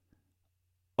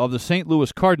of the St.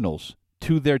 Louis Cardinals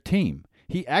to their team.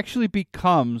 He actually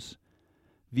becomes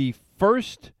the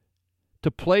first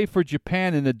to play for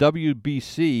Japan in the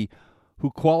WBC who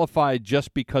qualified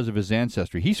just because of his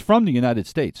ancestry. He's from the United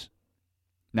States.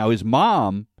 Now, his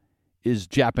mom is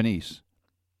Japanese,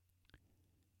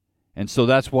 and so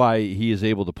that's why he is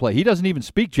able to play. He doesn't even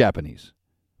speak Japanese,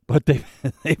 but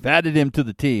they've added him to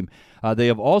the team. They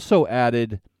have also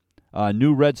added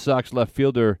new Red Sox left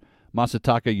fielder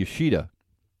Masataka Yoshida.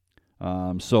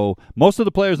 So most of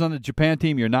the players on the Japan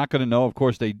team you're not going to know. Of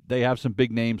course, they have some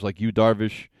big names like Yu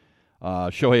Darvish,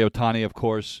 Shohei Ohtani, of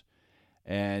course,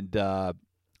 and Seiya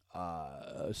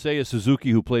Suzuki,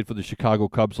 who played for the Chicago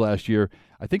Cubs last year.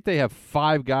 I think they have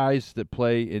 5 guys that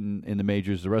play in the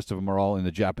majors. The rest of them are all in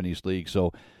the Japanese league.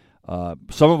 So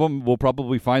some of them will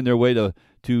probably find their way to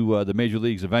the major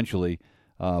leagues eventually.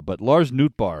 But Lars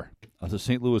Nootbaar of the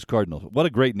St. Louis Cardinals. What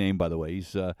a great name, by the way.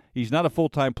 He's not a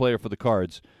full-time player for the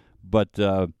Cards, but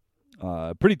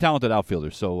pretty talented outfielder,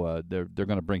 so they're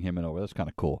going to bring him in over. That's kind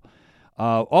of cool.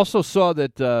 Also saw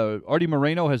that Artie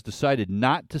Moreno has decided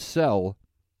not to sell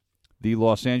the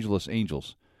Los Angeles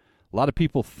Angels. A lot of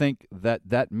people think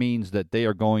that means that they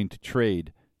are going to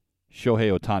trade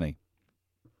Shohei Ohtani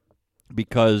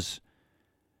because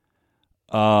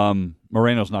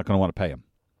Moreno's not going to want to pay him.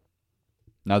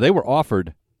 Now, they were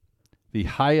offered the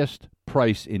highest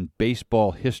price in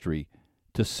baseball history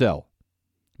to sell.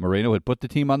 Moreno had put the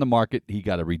team on the market. He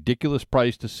got a ridiculous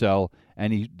price to sell,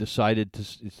 and he decided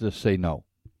to say no.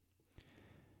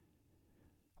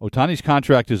 Ohtani's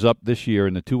contract is up this year,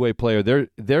 and the two-way player,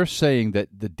 they're saying that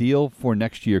the deal for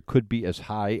next year could be as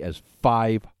high as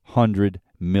 $500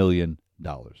 million.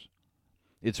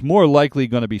 It's more likely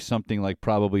going to be something like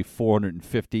probably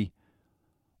 $450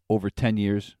 over 10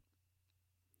 years.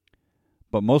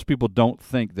 But most people don't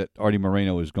think that Artie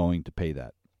Moreno is going to pay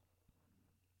that.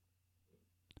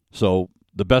 So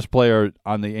the best player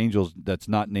on the Angels that's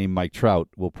not named Mike Trout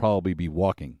will probably be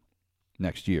walking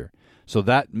next year. So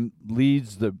that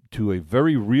leads to a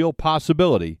very real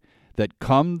possibility that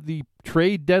come the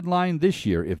trade deadline this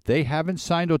year, if they haven't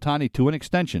signed Ohtani to an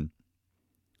extension,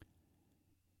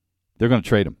 they're going to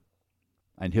trade him.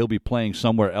 And he'll be playing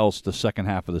somewhere else the second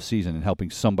half of the season and helping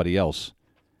somebody else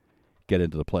get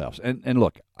into the playoffs. And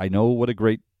look, I know what a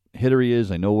great hitter he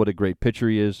is. I know what a great pitcher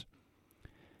he is.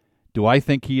 Do I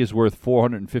think he is worth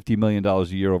 $450 million a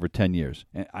year over 10 years?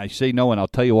 And I say no, and I'll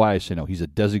tell you why I say no. He's a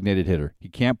designated hitter. He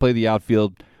can't play the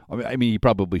outfield. I mean, he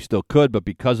probably still could, but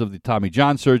because of the Tommy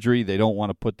John surgery, they don't want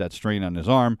to put that strain on his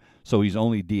arm, so he's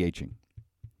only DHing.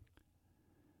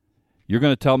 You're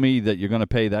going to tell me that you're going to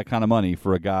pay that kind of money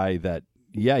for a guy that,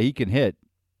 yeah, he can hit,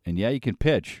 and yeah, he can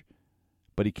pitch,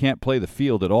 but he can't play the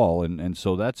field at all, and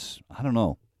so that's, I don't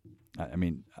know. I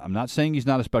mean, I'm not saying he's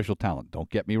not a special talent. Don't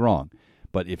get me wrong.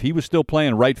 But if he was still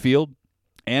playing right field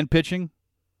and pitching,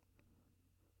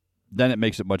 then it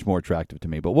makes it much more attractive to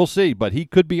me. But we'll see. But he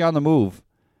could be on the move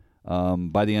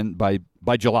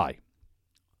by July.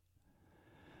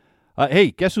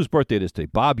 Hey, guess whose birthday it is today?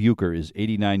 Bob Uecker is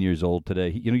 89 years old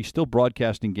today. He's still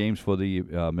broadcasting games for the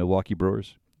Milwaukee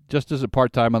Brewers. Just as a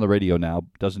part-time on the radio now,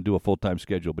 doesn't do a full-time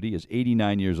schedule, but he is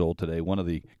 89 years old today. One of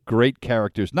the great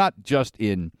characters, not just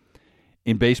in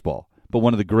baseball, but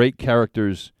one of the great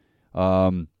characters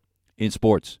in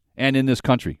sports and in this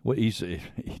country.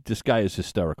 This guy is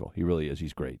hysterical. He really is.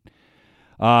 He's great.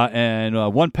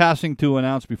 And one passing to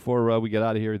announce before we get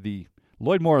out of here, the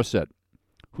Lloyd Morissette,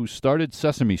 who started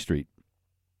Sesame Street,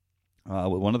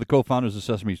 one of the co-founders of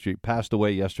Sesame Street, passed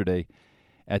away yesterday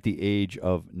at the age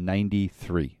of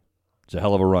 93. It's a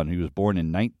hell of a run. He was born in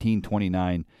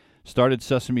 1929, started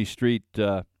Sesame Street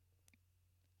with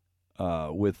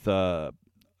a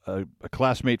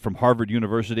classmate from Harvard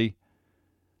University,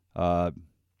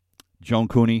 Joan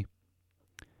Cooney,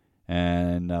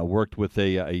 and worked with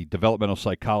a developmental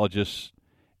psychologist.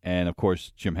 And, of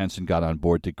course, Jim Henson got on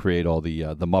board to create all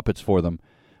the Muppets for them.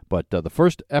 But the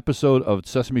first episode of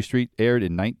Sesame Street aired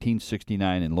in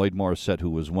 1969, and Lloyd Morissette,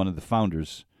 who was one of the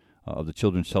founders of the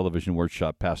Children's Television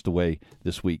Workshop, passed away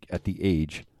this week at the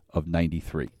age of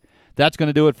 93. That's going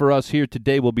to do it for us here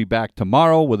today. We'll be back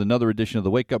tomorrow with another edition of the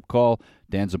Wake Up Call.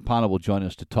 Dan Zampano will join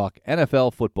us to talk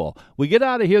NFL football. We get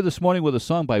out of here this morning with a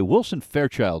song by Wilson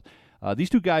Fairchild.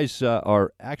 These two guys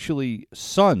are actually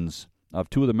sons of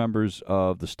two of the members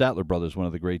of the Statler Brothers, one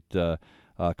of the great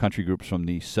country groups from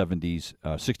the 70s,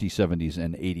 60s, 70s,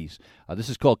 and 80s. This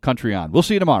is called Country On. We'll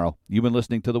see you tomorrow. You've been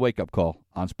listening to the Wake Up Call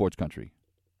on Sports Country.